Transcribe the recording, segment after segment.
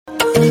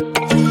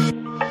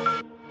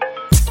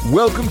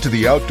Welcome to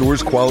the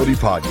Outdoors Quality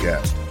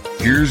Podcast.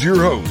 Here's your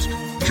host,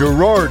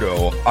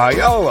 Gerardo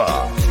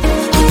Ayala.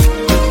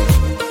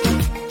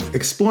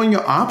 Exploring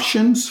your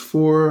options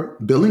for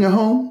building a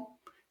home,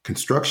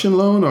 construction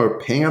loan, or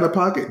paying out of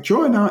pocket?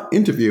 Join our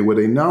interview with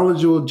a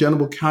knowledgeable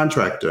general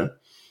contractor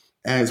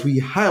as we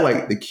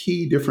highlight the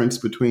key difference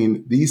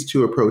between these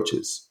two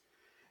approaches.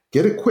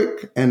 Get a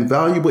quick and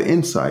valuable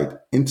insight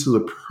into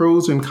the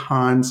pros and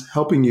cons,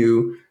 helping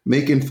you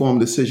make informed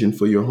decisions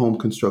for your home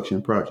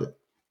construction project.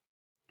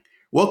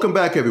 Welcome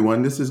back,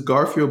 everyone. This is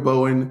Garfield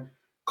Bowen,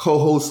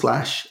 co-host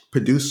 /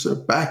 producer,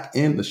 back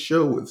in the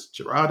show with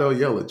Gerardo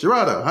Ayala.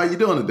 Gerardo, how you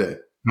doing today?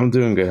 I'm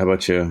doing good. How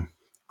about you?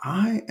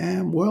 I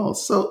am well.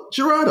 So,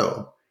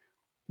 Gerardo,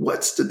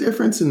 what's the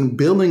difference in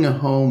building a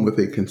home with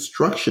a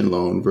construction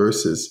loan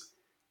versus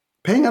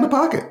paying out of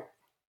pocket?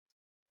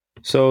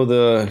 So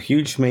the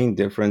huge main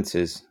difference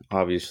is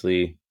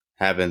obviously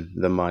having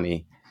the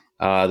money.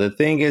 The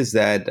thing is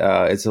that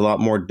it's a lot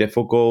more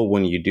difficult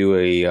when you do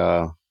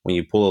when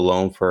you pull a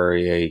loan for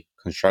a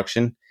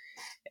construction.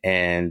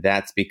 And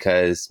that's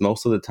because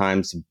most of the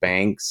times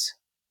banks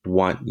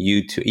want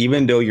you to,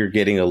 even though you're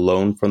getting a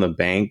loan from the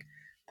bank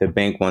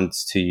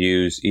wants to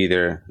use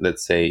either,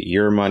 let's say,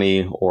 your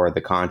money or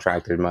the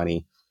contractor's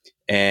money.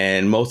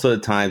 And most of the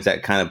times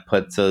that kind of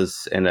puts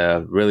us in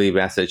a really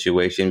bad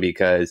situation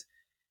because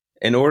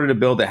in order to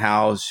build a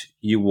house,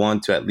 you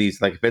want to at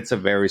least, like if it's a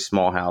very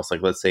small house,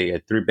 like let's say a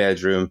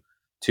 3-bedroom,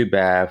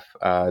 2-bath,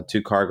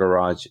 2-car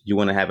garage, you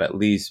want to have at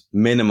least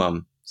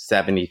minimum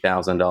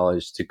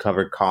 $70,000 to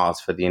cover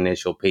costs for the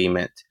initial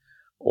payment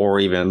or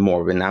even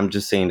more. And I'm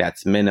just saying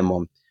that's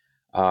minimum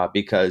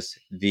because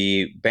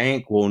the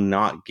bank will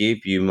not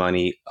give you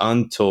money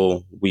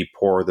until we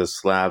pour the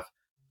slab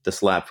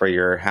for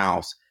your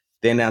house.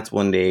 Then that's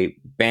when the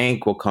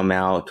bank will come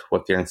out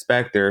with their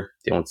inspector.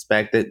 They'll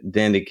inspect it.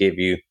 Then they give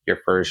you your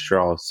first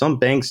draw. Some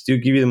banks do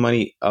give you the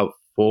money up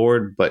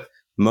forward, but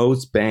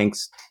most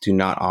banks do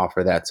not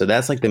offer that. So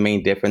that's like the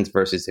main difference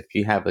versus if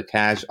you have the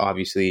cash,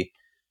 obviously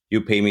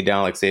you pay me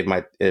down. Like say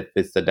if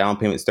it's the down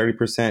payment is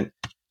 30%,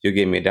 you'll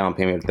give me a down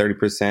payment of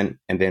 30%.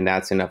 And then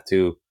that's enough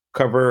to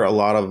cover a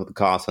lot of the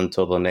costs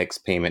until the next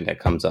payment that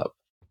comes up.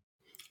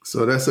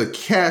 So that's a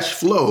cash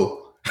flow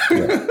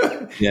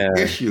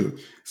issue.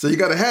 So you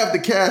got to have the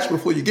cash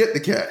before you get the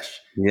cash.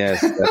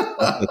 Yes, that's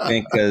the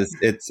thing, because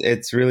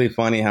it's really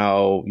funny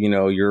how,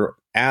 you're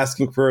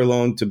asking for a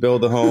loan to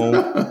build a home,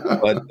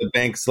 but the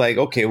bank's like,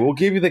 okay, we'll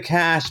give you the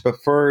cash, but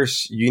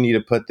first you need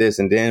to put this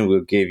and then we'll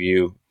give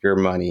you your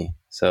money.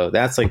 So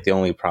that's like the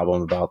only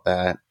problem about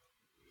that.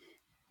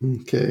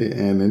 Okay.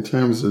 And in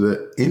terms of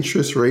the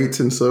interest rates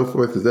and so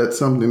forth, is that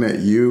something that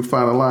you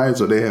finalize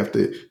or they have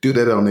to do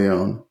that on their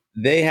own?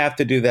 They have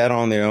to do that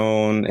on their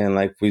own. And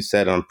like we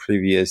said on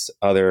previous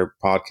other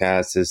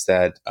podcasts, is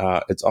that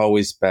it's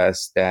always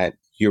best that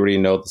you already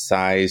know the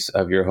size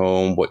of your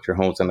home, what your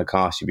home's going to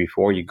cost you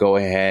before you go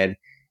ahead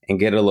and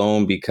get a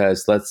loan.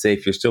 Because let's say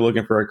if you're still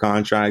looking for a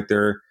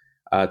contractor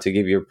to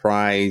give you a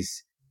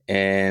price,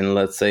 and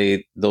let's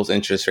say those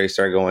interest rates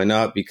start going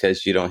up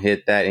because you don't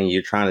hit that and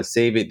you're trying to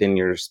save it, then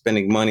you're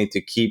spending money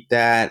to keep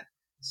that.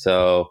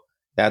 So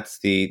that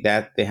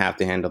they have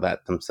to handle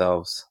that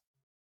themselves.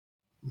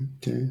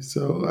 Okay,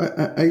 so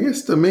I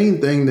guess the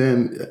main thing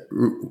then,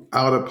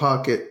 out of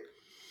pocket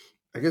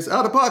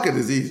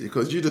is easy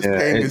because you're just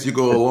paying as you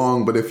go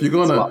along. But if you're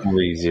gonna, it's a lot more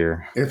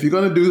easier. If you're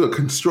gonna do a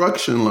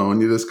construction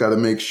loan, you just got to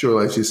make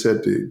sure, like you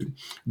said,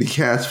 the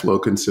cash flow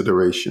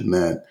consideration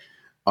that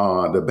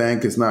the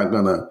bank is not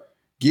gonna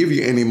give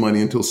you any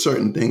money until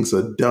certain things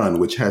are done,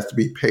 which has to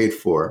be paid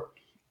for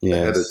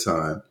ahead of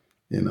time.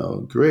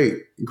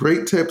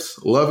 Great tips.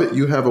 Love it.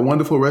 You have a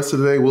wonderful rest of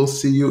the day. We'll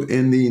see you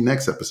in the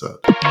next episode.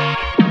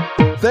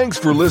 Thanks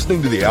for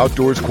listening to the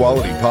Outdoors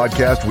Quality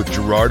Podcast with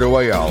Gerardo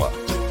Ayala.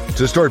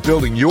 To start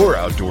building your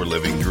outdoor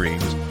living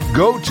dreams,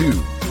 go to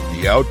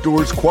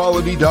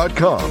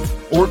theoutdoorsquality.com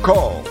or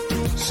call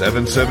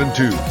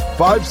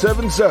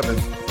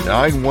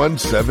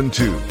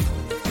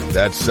 772-577-9172.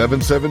 That's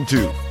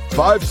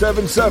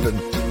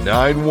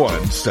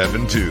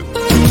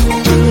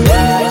 772-577-9172.